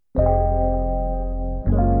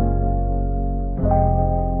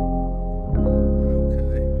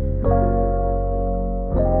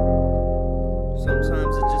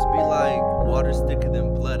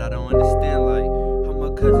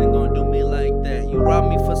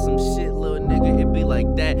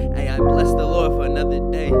like that. Hey, I bless the Lord for another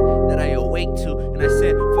day that I awake to, and I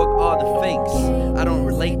said, fuck all the fakes I don't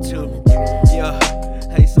relate to. Yeah.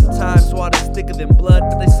 Hey, sometimes water's thicker than blood,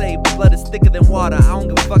 but they say blood is thicker than water. I don't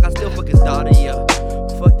give a fuck, I still fuck his daughter, yeah.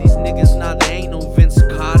 Fuck these niggas, nah, they ain't no Vince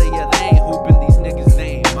Carter, yeah. They ain't hooping, these niggas,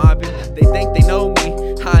 they ain't mobbing. They think they know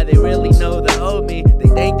me, they really know the old me. They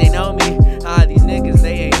think they know me, these niggas,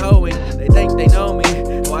 they ain't hoeing. They think they know me,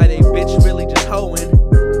 why they bitch really just hoeing.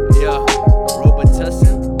 Yeah,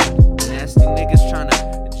 Robitussin, nasty niggas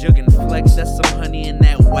tryna jug and flex. That's some honey in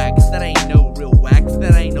that wax, that ain't no real wax,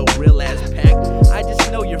 that ain't no real ass pack. I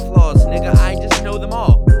just know your flaws, nigga, I just know them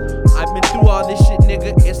all. I've been through all this shit,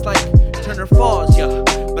 nigga, it's like Turner Falls, yeah.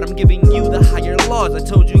 But I'm giving you the higher laws. I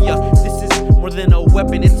told you, yeah, this is more than a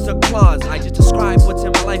weapon, it's a clause. I just describe what's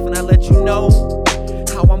in my life and I let you know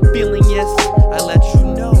how I'm feeling, yes, I let you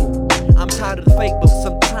know. I'm tired of the fake, but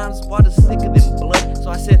sometimes water's thicker than blood.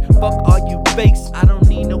 So I said, fuck all you fakes, I don't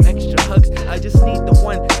need no extra hugs. I just need the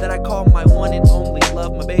one that I call my one and only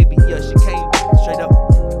love. My baby, yeah, she came straight up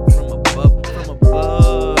from above, from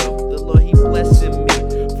above. The Lord, he blessing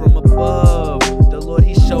me from above. The Lord,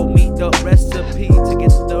 he showed me the recipe to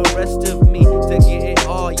get the rest of me, to get it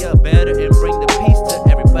all, yeah, better, and bring the peace to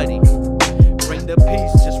everybody. Bring the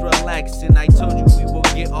peace, just relax. And I told you we will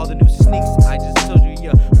get all the new sneaks. I just told you,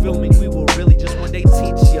 yeah, filming, we will really just one day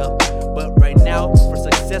teach, yeah. But right now, for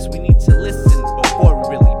success, we need to listen before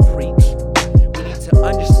we really preach. We need to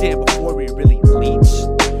understand before we really leech.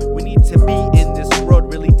 We need to be in this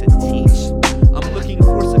world really to teach. I'm looking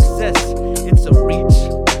for success, it's a reach.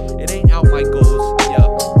 It ain't out my goals,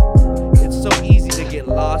 yeah. It's so easy to get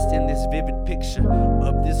lost in this vivid picture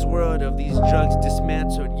of this world, of these drugs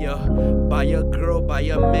dismantled, yeah. By a girl, by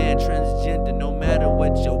a man, transgender, no matter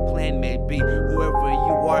what your plan may be. Whoever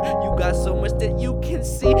you are, you got so much that you can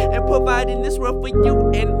see and provide in this world for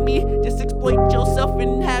you and me. Just exploit yourself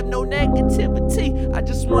and have no negativity. I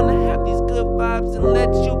just wanna have these good vibes and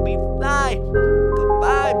let you be fly. Good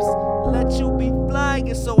vibes, let you be fly.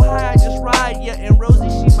 Get so high, I just ride, yeah. And Rosie,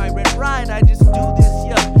 she my red ride. I just do this,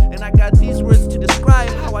 yeah. And I got these words to describe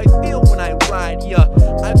how I feel when I ride, yeah.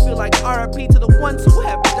 I feel like RIP to the ones who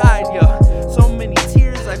have died, yeah. So many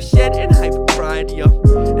tears I've shed and I've cried, yeah.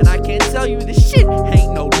 And I can't tell you this shit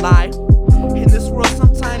ain't no lie. In this world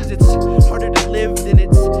sometimes it's harder to live than it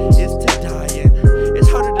is to die in. It's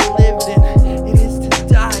harder to live than it is to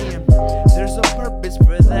die in. There's a purpose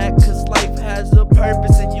for that, cause life has a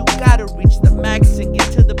purpose. And you gotta reach the max and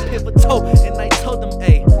get to the pivotal. And I told them,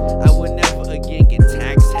 hey, I would never again get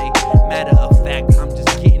taxed, hey. Matter of fact, I'm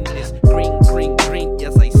just getting this green, green, green,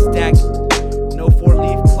 yes I stack. No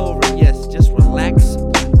 4-leaf clover, yes, just relax.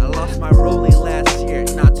 I lost my rollie last year,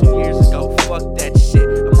 not 2 years ago, fuck that shit.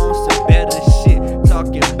 I'm on some better shit,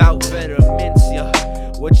 talking about betterments, yeah.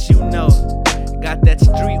 What you know, got that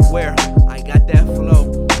streetwear, I got that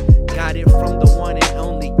flow. Got it from the one and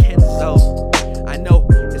only Kenzo. I know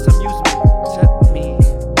it's amusement to me,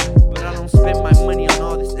 but I don't spend my money on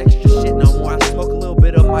all this extra shit no more. I smoke a little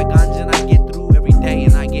bit of my ganja and I get through every day,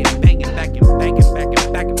 and I get banging back and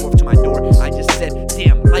banging back and forth to my door. I just said,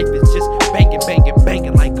 damn, life is just banging, banging,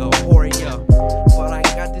 banging like a horror, yeah. But I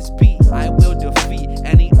got this beat, I will defeat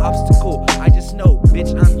any obstacle. I just know,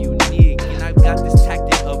 bitch, I'm unique, and I've got this